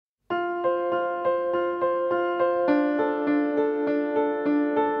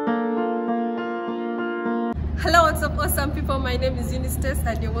What's up, awesome people? My name is Eunice Tess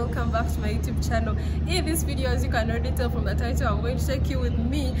and you're welcome back to my YouTube channel. In this video, as you can already tell from the title, I'm going to take you with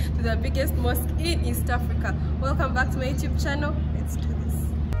me to the biggest mosque in East Africa. Welcome back to my YouTube channel. Let's do this.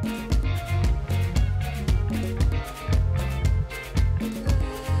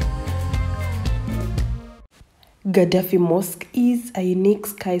 Gaddafi Mosque is a unique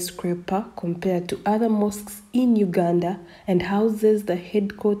skyscraper compared to other mosques in Uganda and houses the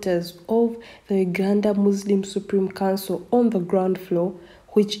headquarters of the Uganda Muslim Supreme Council on the ground floor,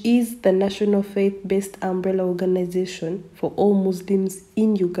 which is the national faith-based umbrella organization for all Muslims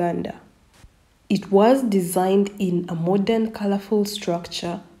in Uganda. It was designed in a modern, colorful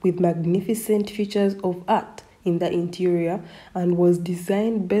structure with magnificent features of art in the interior and was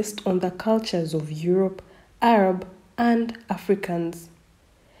designed based on the cultures of Europe, Arab and Africans.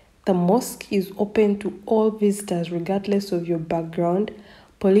 The mosque is open to all visitors regardless of your background,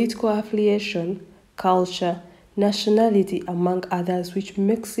 political affiliation, culture, nationality, among others, which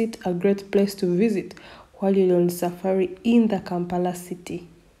makes it a great place to visit while you're on safari in the Kampala city.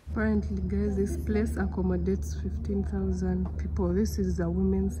 Apparently, guys, this place accommodates 15,000 people. This is the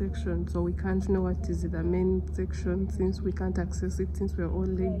women's section, so we can't know what is the main section since we can't access it since we're all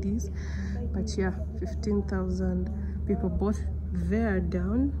ladies. But yeah, 15,000 people, both there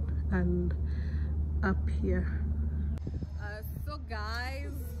down and up here. So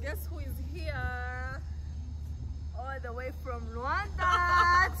guys, guess who is here? All the way from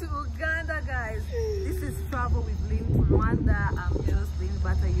Rwanda to Uganda, guys. This is travel. We've been to Rwanda. I'm just being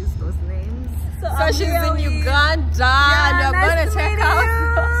but I use those names. So she's in Uganda. Yeah, and we're gonna check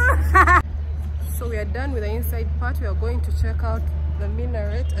out. So we are done with the inside part. We are going to check out the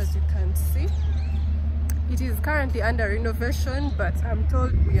minaret. As you can see, it is currently under renovation, but I'm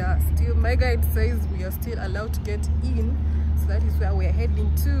told we are still, my guide says we are still allowed to get in. So that is where we're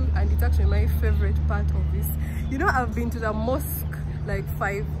heading to, and it's actually my favorite part of this. You know, I've been to the mosque like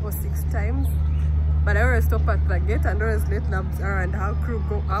 5 or 6 times, but I always stop at the gate and always let lamps around how crew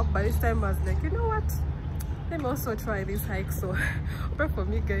go up. But this time I was like, you know what, let me also try this hike. So pray for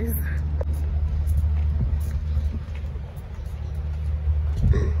me, guys.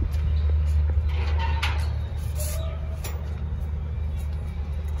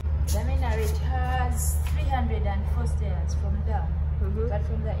 The minaret has 304 stairs from down, but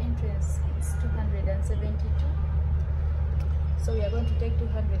from the entrance it's 272. So we are going to take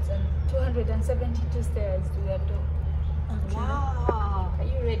 272 stairs to the top. Okay. Wow! Are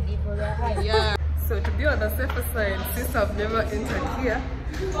you ready for the hike? Yeah. So to be on the safer side, since I've never entered here,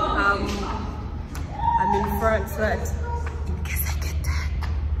 I'm in front, so that in case I get tired,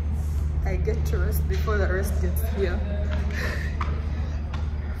 I get to rest before the rest gets here.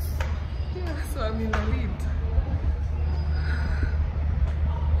 So I'm in the lead.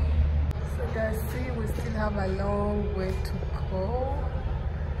 So guys, see, we still have a long way to go.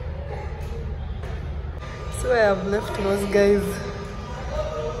 So I have left those guys.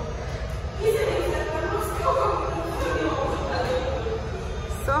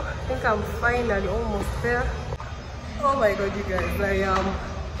 So I think I'm finally almost there. Oh my god, you guys, I am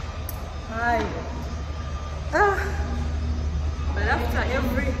high. But after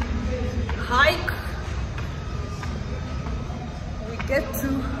every hike, we get to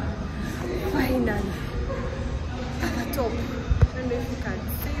finally at the top. I don't know if you can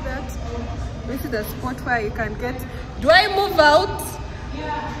see that. This is the spot where you can get. Do I move out?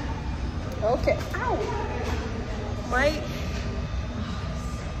 Yeah. Okay. Ow. My.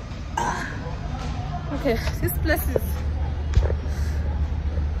 Okay. This place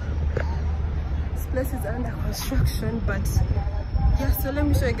is under construction, but. Yeah, so let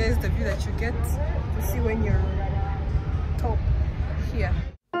me show you guys the view that you get to see when you're top here.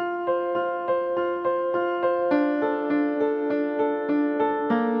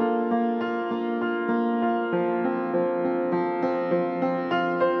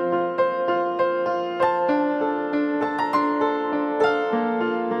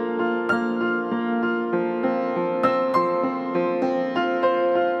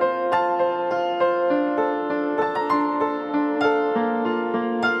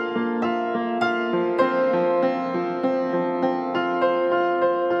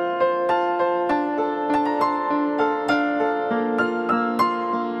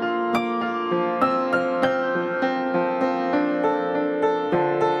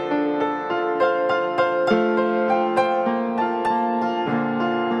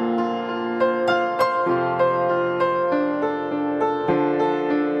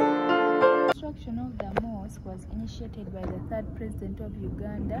 Initiated by the 3rd President of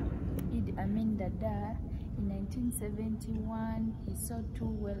Uganda, Amin Dada, in 1971. He saw 2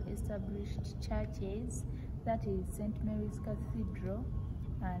 well-established churches that is St. Mary's Cathedral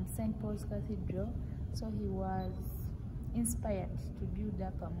and St. Paul's Cathedral. So he was inspired to build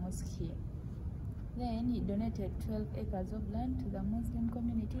up a mosque here. Then he donated 12 acres of land to the Muslim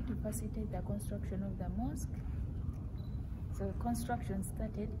community to facilitate the construction of the mosque. So construction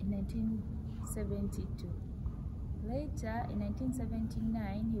started in 1972. Later, in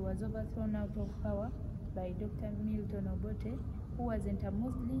 1979, he was overthrown out of power by Dr. Milton Obote, who wasn't a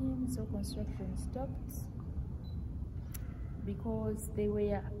Muslim, so construction stopped because they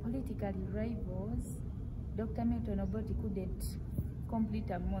were politically rivals. Dr. Milton Obote couldn't complete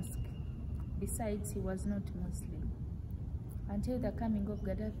a mosque. Besides, he was not Muslim. Until the coming of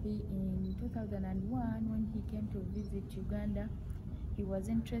Gaddafi in 2001, when he came to visit Uganda, he was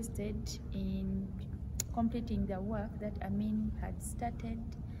interested in completing the work that Amin had started.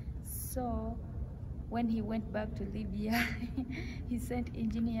 So when he went back to Libya, he sent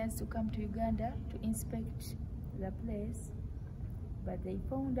engineers to come to Uganda to inspect the place. But they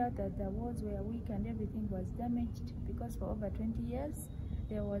found out that the walls were weak and everything was damaged, because for over 20 years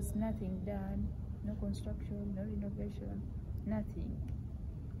there was nothing done, no construction, no renovation, nothing.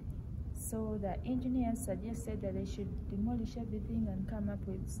 So the engineers suggested that they should demolish everything and come up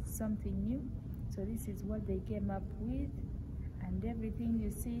with something new. So this is what they came up with, and everything you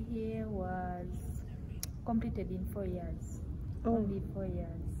see here was completed in 4 years. Oh. Only 4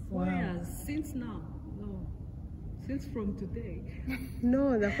 years. Wow. 4 years since now? No, since from today.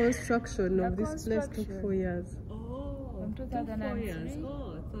 No, the construction of this place took 4 years. Oh, from 2003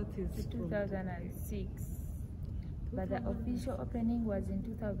 oh, I thought it's to 2006. But the official opening was in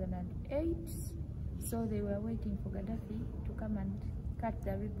 2008. So they were waiting for Gaddafi to come and cut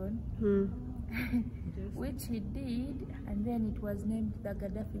the ribbon, which he did, and then it was named the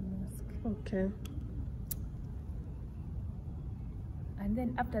Gaddafi Mosque. Okay. And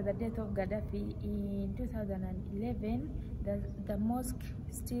then after the death of Gaddafi in 2011, the mosque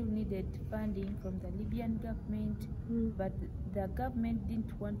still needed funding from the Libyan government, but the government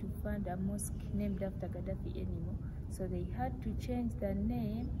didn't want to fund a mosque named after Gaddafi anymore. So they had to change the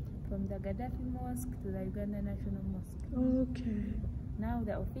name from the Gaddafi Mosque to the Uganda National Mosque. Okay. Now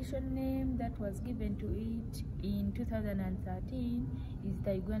the official name that was given to it in 2013 is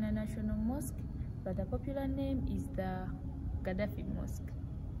the Uganda National Mosque, but the popular name is the Gaddafi Mosque.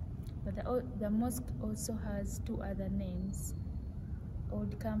 But the mosque also has two other names: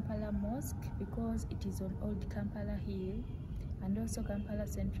 Old Kampala Mosque, because it is on Old Kampala Hill, and also Kampala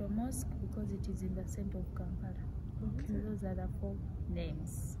Central Mosque, because it is in the center of Kampala. Okay. So those are the 4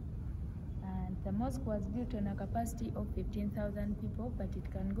 names. And the mosque was built on a capacity of 15,000 people, but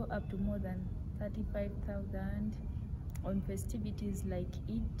it can go up to more than 35,000 on festivities like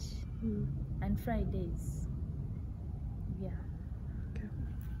Eid and Fridays. Yeah. Okay.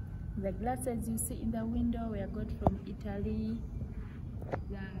 The glasses you see in the window were got from Italy.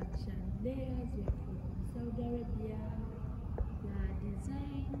 The chandeliers were from Saudi Arabia. The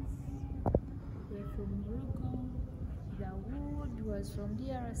designs were from Morocco. The wood was from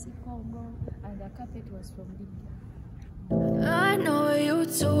DRC Congo, and the carpet was from Libya. I know you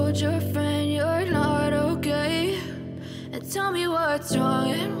told your friend you're not okay, and tell me what's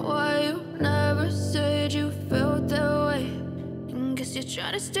wrong and why you never said you felt that way. And guess you're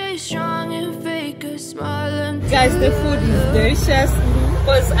trying to stay strong and fake a smile. And guys, the food is delicious,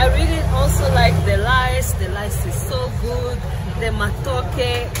 because I really also like the rice. The rice is so good. The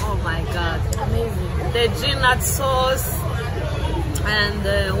matoke, oh my god, amazing. The peanut sauce,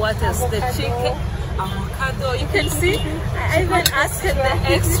 and what else? The chicken, avocado. You can see, I even asked the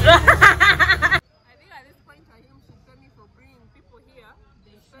extra. I think at this point Rahim should tell me for bringing people here,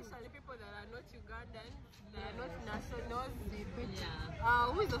 especially people that are not Ugandan, that are not nationals.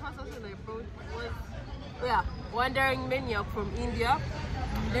 Who is the first person I brought? Was Wandering Maniac from India.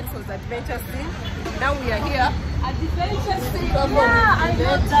 That was Adventure Scene. Now we are here. Adventure Scene. Yeah, I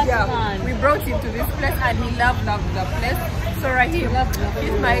know that one. We brought him to this place and he loved the place. So Rahim,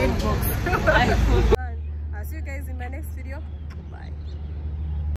 he's my inbox. I'll see you guys in my next video. Bye.